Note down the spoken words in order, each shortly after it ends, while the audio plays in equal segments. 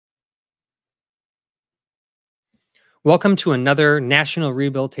Welcome to another National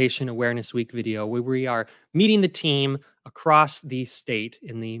Rehabilitation Awareness Week video where we are meeting the team across the state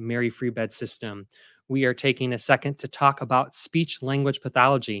in the Mary Free Bed system. We are taking a second to talk about speech language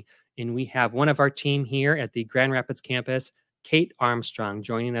pathology, and we have one of our team here at the Grand Rapids campus, Kate Armstrong,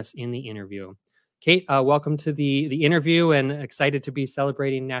 joining us in the interview. Kate, welcome to the interview, and excited to be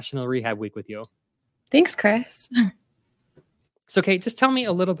celebrating National Rehab Week with you. Thanks, Chris. So, Kate, just tell me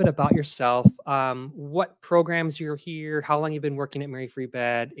a little bit about yourself, what programs you're here, how long you've been working at Mary Free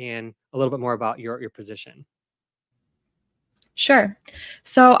Bed, and a little bit more about your position. Sure.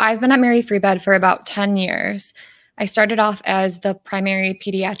 So I've been at Mary Free Bed for about 10 years. I started off as the primary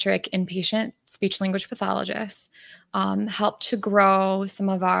pediatric inpatient speech language pathologist, helped to grow some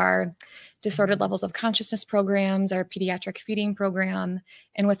of our disordered levels of consciousness programs, our pediatric feeding program.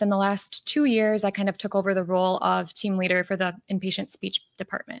 And within the last 2 years, I kind of took over the role of team leader for the inpatient speech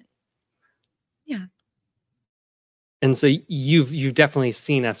department. Yeah. And so you've definitely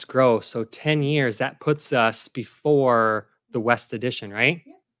seen us grow. So 10 years, that puts us before the West Edition, right?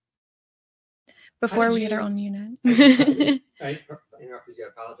 Yeah. Before we had our own unit. I interrupted you, I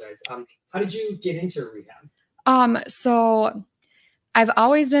apologize. How did you get into rehab? So I've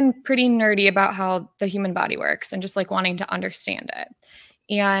always been pretty nerdy about how the human body works and just like wanting to understand it.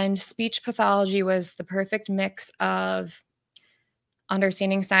 And speech pathology was the perfect mix of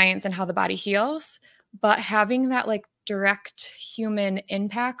understanding science and how the body heals, but having that like direct human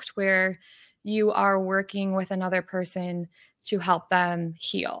impact where you are working with another person to help them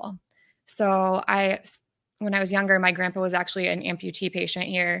heal. So when I was younger, my grandpa was actually an amputee patient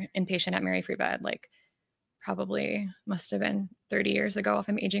here, inpatient at Mary Free Bed, like probably must have been 30 years ago if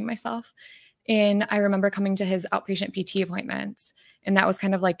I'm aging myself. And I remember coming to his outpatient PT appointments. And that was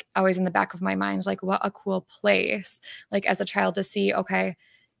kind of like always in the back of my mind, like what a cool place, like as a child to see, okay,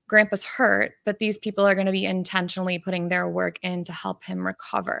 grandpa's hurt, but these people are going to be intentionally putting their work in to help him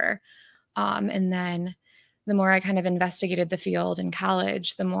recover. And then the more I kind of investigated the field in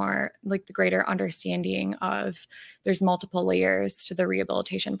college, the more like the greater understanding of there's multiple layers to the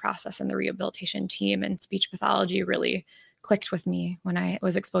rehabilitation process and the rehabilitation team, and speech pathology really clicked with me when I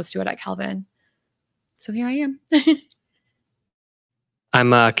was exposed to it at Calvin. So here I am.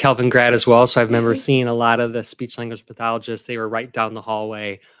 I'm a Calvin grad as well, so I remember seeing a lot of the speech language pathologists. They were right down the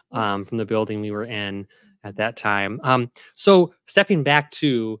hallway from the building we were in at that time. So stepping back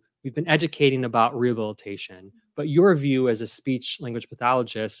to, we've been educating about rehabilitation, but your view as a speech language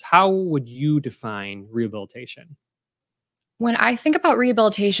pathologist, how would you define rehabilitation? When I think about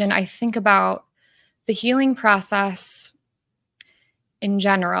rehabilitation, I think about the healing process in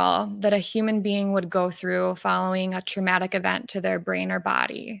general that a human being would go through following a traumatic event to their brain or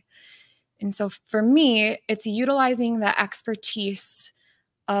body. And so for me, it's utilizing the expertise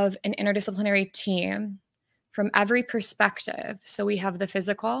of an interdisciplinary team from every perspective. So we have the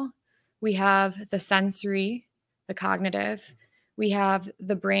physical, we have the sensory, the cognitive, we have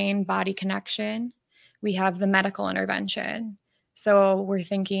the brain-body connection, we have the medical intervention. So we're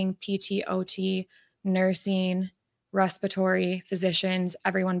thinking PT, OT, nursing, respiratory, physicians,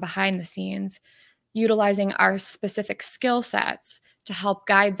 everyone behind the scenes, utilizing our specific skill sets to help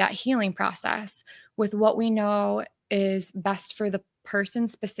guide that healing process with what we know is best for the person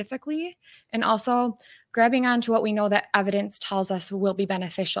specifically, and also grabbing onto what we know that evidence tells us will be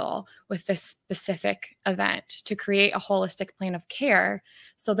beneficial with this specific event to create a holistic plan of care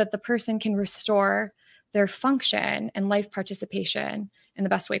so that the person can restore their function and life participation in the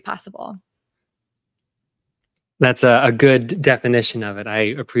best way possible. That's a good definition of it. I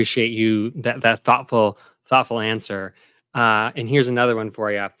appreciate you that thoughtful answer. And here's another one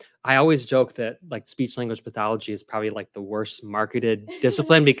for you. I always joke that like speech language pathology is probably like the worst marketed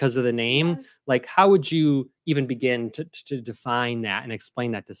discipline because of the name. Like, how would you even begin to define that and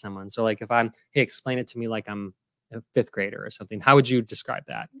explain that to someone? So like if I'm, hey, explain it to me like I'm a fifth grader or something, how would you describe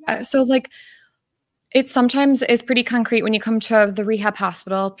that? So like, it sometimes is pretty concrete when you come to the rehab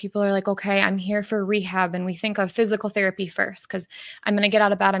hospital. People are like, okay, I'm here for rehab. And we think of physical therapy first because I'm going to get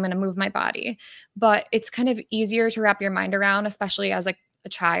out of bed. I'm going to move my body. But it's kind of easier to wrap your mind around, especially as like a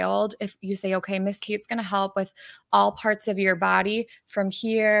child. If you say, okay, Miss Kate's going to help with all parts of your body from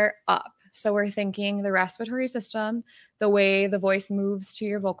here up. So we're thinking the respiratory system, the way the voice moves to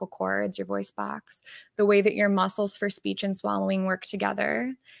your vocal cords, your voice box, the way that your muscles for speech and swallowing work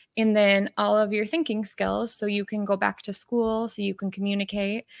together, and then all of your thinking skills so you can go back to school, so you can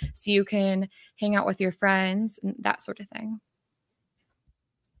communicate, so you can hang out with your friends, and that sort of thing.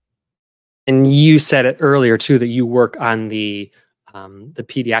 And you said it earlier too, that you work on the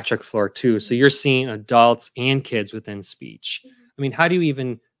pediatric floor too. So you're seeing adults and kids within speech. I mean, how do you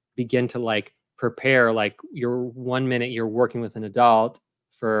even begin to like prepare, like you're 1 minute you're working with an adult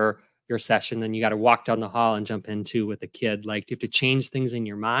for your session, then you got to walk down the hall and jump into with a kid? Like, do you have to change things in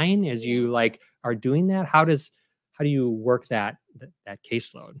your mind as you like are doing that? How do you work that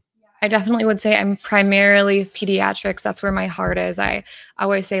caseload? I definitely would say I'm primarily pediatrics. That's where my heart is. I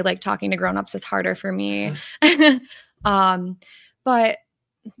always say like talking to grownups is harder for me. But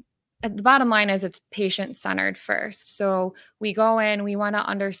the bottom line is it's patient-centered first. So we go in, we want to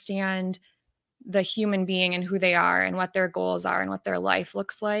understand the human being and who they are and what their goals are and what their life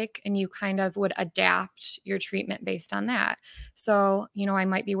looks like. And you kind of would adapt your treatment based on that. So, you know, I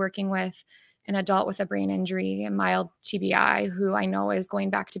might be working with an adult with a brain injury, a mild TBI, who I know is going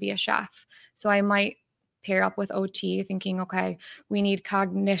back to be a chef. So I might pair up with OT thinking, okay, we need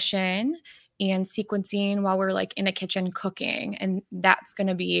cognition and sequencing while we're like in a kitchen cooking. And that's going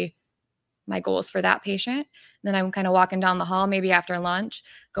to be my goals for that patient. Then I'm kind of walking down the hall, maybe after lunch,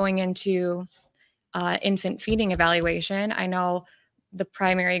 going into infant feeding evaluation. I know the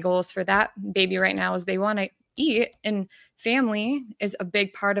primary goals for that baby right now is they want to eat, and family is a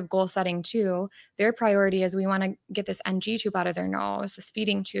big part of goal setting too. Their priority is we want to get this NG tube out of their nose, this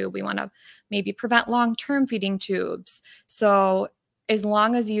feeding tube. We want to maybe prevent long-term feeding tubes. So as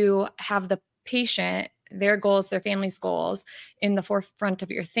long as you have the patient, their goals, their family's goals in the forefront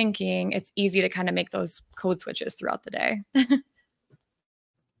of your thinking, it's easy to kind of make those code switches throughout the day.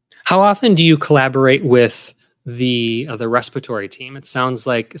 How often do you collaborate with the respiratory team? It sounds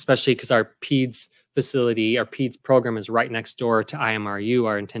like, especially because our PEDS facility, our PEDS program is right next door to IMRU,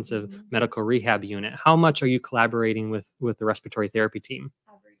 our intensive medical rehab unit. How much are you collaborating with the respiratory therapy team?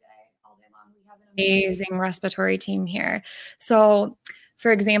 Every day, all day long. We have an amazing respiratory team here. So,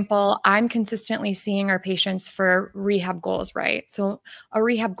 for example, I'm consistently seeing our patients for rehab goals, right? So a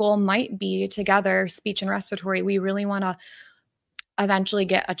rehab goal might be together speech and respiratory. We really want to eventually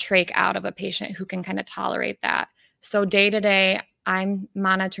get a trach out of a patient who can kind of tolerate that. So day to day, I'm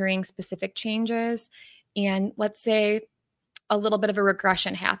monitoring specific changes. And let's say a little bit of a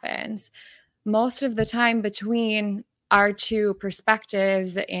regression happens. Most of the time between our two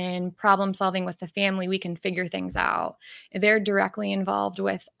perspectives in problem solving with the family, we can figure things out. They're directly involved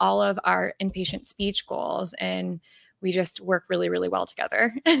with all of our inpatient speech goals, and we just work really, really well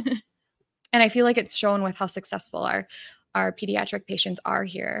together. And I feel like it's shown with how successful our pediatric patients are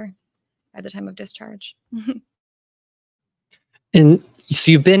here at the time of discharge. And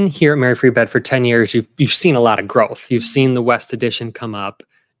so you've been here at Mary Free Bed for 10 years. You've seen a lot of growth. You've seen the West Addition come up.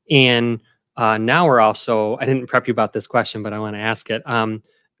 And now we're also, I didn't prep you about this question, but I want to ask it.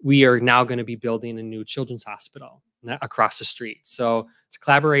 We are now going to be building a new children's hospital across the street. So it's a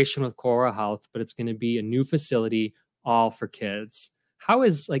collaboration with Cora Health, but it's going to be a new facility all for kids. How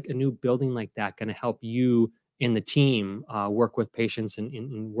is like a new building like that going to help you in the team work with patients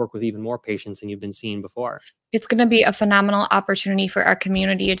and work with even more patients than you've been seeing before? It's going to be a phenomenal opportunity for our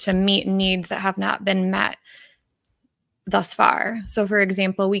community to meet needs that have not been met thus far. So for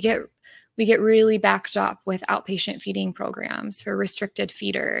example, we get really backed up with outpatient feeding programs for restricted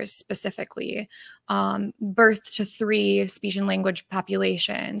feeders specifically. Birth to 3 speech and language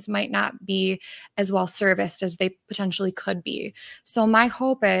populations might not be as well serviced as they potentially could be. So my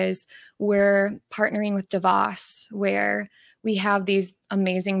hope is we're partnering with DeVos, where we have these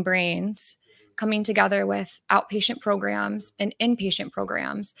amazing brains coming together with outpatient programs and inpatient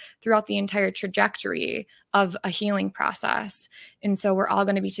programs throughout the entire trajectory of a healing process. And so we're all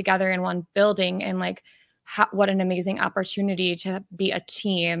going to be together in one building, and like, what an amazing opportunity to be a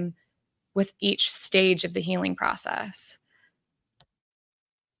team with each stage of the healing process.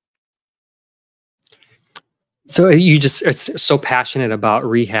 So you just are so passionate about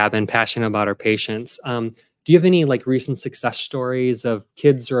rehab and passionate about our patients. Do you have any like recent success stories of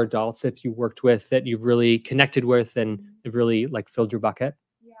kids or adults that you worked with that you've really connected with and have really like filled your bucket?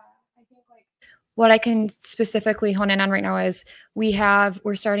 Yeah, I think like what I can specifically hone in on right now is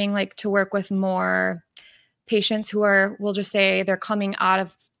we're starting like to work with more patients who are, we'll just say they're coming out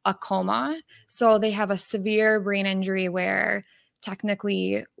of a coma. So they have a severe brain injury where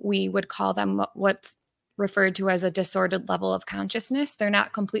technically we would call them what's referred to as a disordered level of consciousness. They're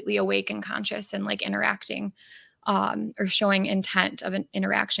not completely awake and conscious and like interacting or showing intent of an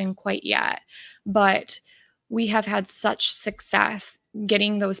interaction quite yet. But we have had such success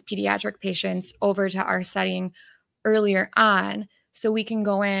getting those pediatric patients over to our setting earlier on, so we can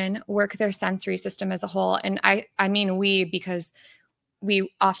go in, work their sensory system as a whole. And I mean we, because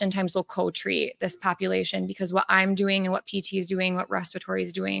we oftentimes will co-treat this population, because what I'm doing and what PT is doing, what respiratory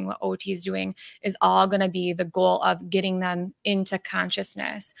is doing, what OT is doing is all going to be the goal of getting them into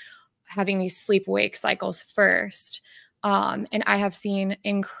consciousness, having these sleep-wake cycles first. And I have seen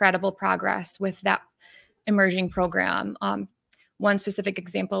incredible progress with that emerging program. One specific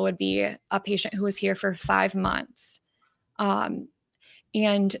example would be a patient who was here for 5 months. And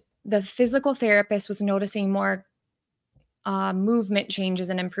the physical therapist was noticing more movement changes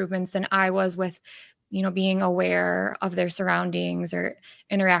and improvements than I was with, being aware of their surroundings or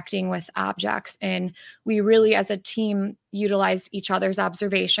interacting with objects. And we really, as a team, utilized each other's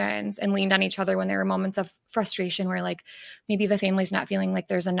observations and leaned on each other when there were moments of frustration where, like, maybe the family's not feeling like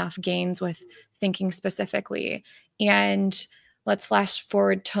there's enough gains with thinking specifically. And let's flash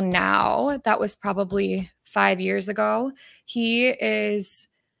forward to now. That was probably 5 years ago. He is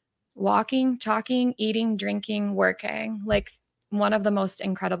walking, talking, eating, drinking, working. Like, one of the most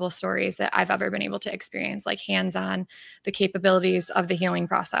incredible stories that I've ever been able to experience, like hands-on, the capabilities of the healing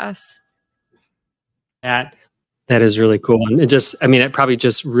process. That is really cool. And it probably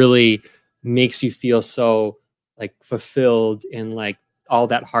just really makes you feel so like fulfilled, in like all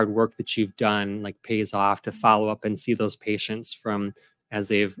that hard work that you've done, like pays off to follow up and see those patients from as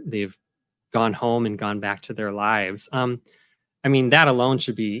they've gone home and gone back to their lives. That alone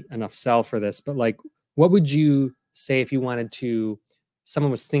should be enough sell for this, but like, what would you say if you wanted to,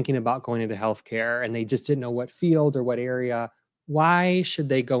 someone was thinking about going into healthcare and they just didn't know what field or what area, why should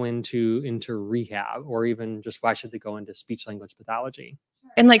they go into rehab, or even just why should they go into speech language pathology?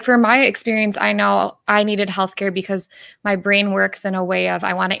 And like, for my experience, I know I needed healthcare because my brain works in a way of,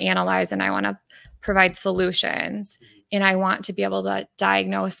 I want to analyze and I want to provide solutions and I want to be able to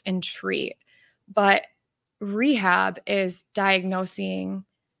diagnose and treat. But rehab is diagnosing,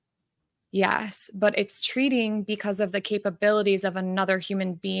 yes, but it's treating because of the capabilities of another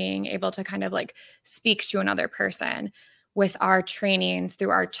human being able to kind of like speak to another person with our trainings,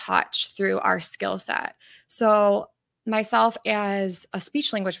 through our touch, through our skill set. So myself as a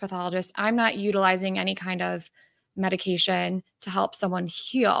speech language pathologist, I'm not utilizing any kind of medication to help someone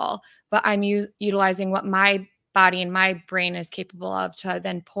heal, but I'm utilizing what my body and my brain is capable of to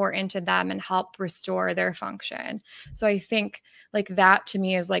then pour into them and help restore their function. So I think like that to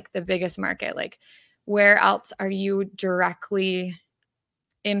me is like the biggest market. Like, where else are you directly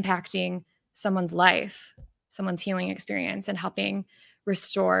impacting someone's life, someone's healing experience, and helping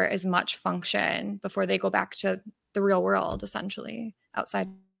restore as much function before they go back to the real world, essentially outside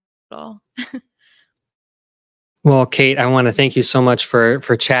the hospital? Well, Kate, I want to thank you so much for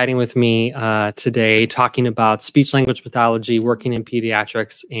chatting with me today, talking about speech language pathology, working in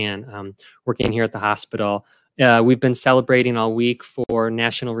pediatrics, and working here at the hospital. We've been celebrating all week for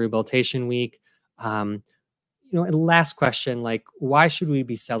National Rehabilitation Week. Last question, like, why should we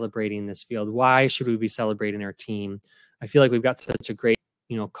be celebrating this field? Why should we be celebrating our team? I feel like we've got such a great,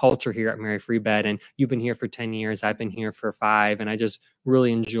 culture here at Mary Free Bed, and you've been here for 10 years. I've been here for 5, and I just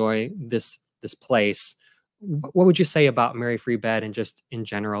really enjoy this place. What would you say about Mary Free Bed and just in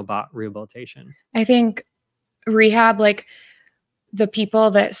general about rehabilitation? I think rehab, like the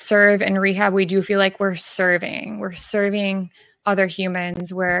people that serve in rehab, we do feel like we're serving other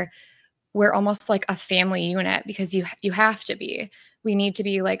humans. We're almost like a family unit, because you have to be. We need to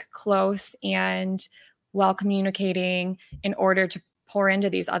be like close and well communicating in order to pour into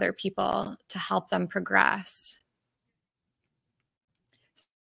these other people to help them progress.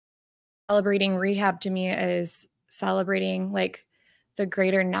 Celebrating rehab to me is celebrating like the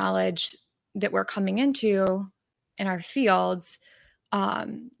greater knowledge that we're coming into in our fields,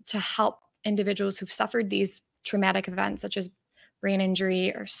 to help individuals who've suffered these traumatic events such as brain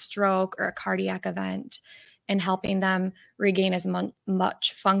injury or stroke or a cardiac event, and helping them regain as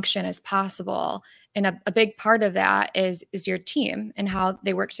much function as possible. And a big part of that is your team and how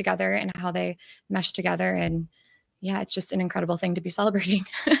they work together and how they mesh together. And yeah, it's just an incredible thing to be celebrating.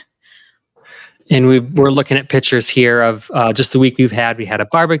 And we're looking at pictures here of just the week we've had. We had a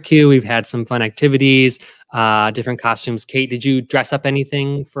barbecue. We've had some fun activities, different costumes. Kate, did you dress up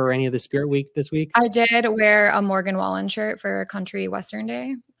anything for any of the Spirit Week this week? I did wear a Morgan Wallen shirt for Country Western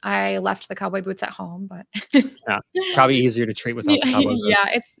Day. I left the cowboy boots at home, but Yeah, probably easier to treat without the cowboy boots.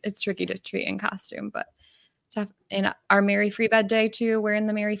 Yeah, it's tricky to treat in costume, but in our Mary Free Bed Day too, we're in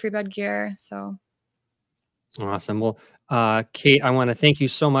the Mary Free Bed gear. So awesome. Well, Kate, I want to thank you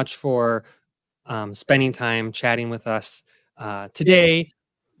so much for spending time chatting with us today.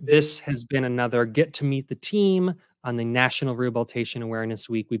 This has been another Get to Meet the Team on the National Rehabilitation Awareness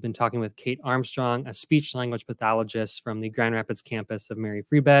Week. We've been talking with Kate Armstrong, a speech language pathologist from the Grand Rapids campus of Mary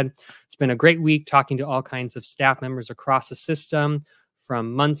Free Bed. It's been a great week talking to all kinds of staff members across the system,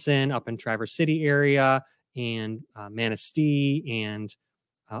 from Munson up in Traverse City area, and Manistee, and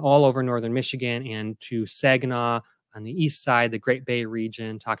all over northern Michigan, and to Saginaw on the east side, the Great Bay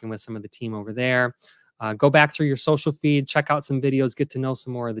region, talking with some of the team over there. Go back through your social feed, check out some videos, get to know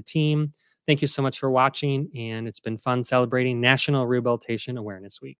some more of the team. Thank you so much for watching, and it's been fun celebrating National Rehabilitation Awareness Week.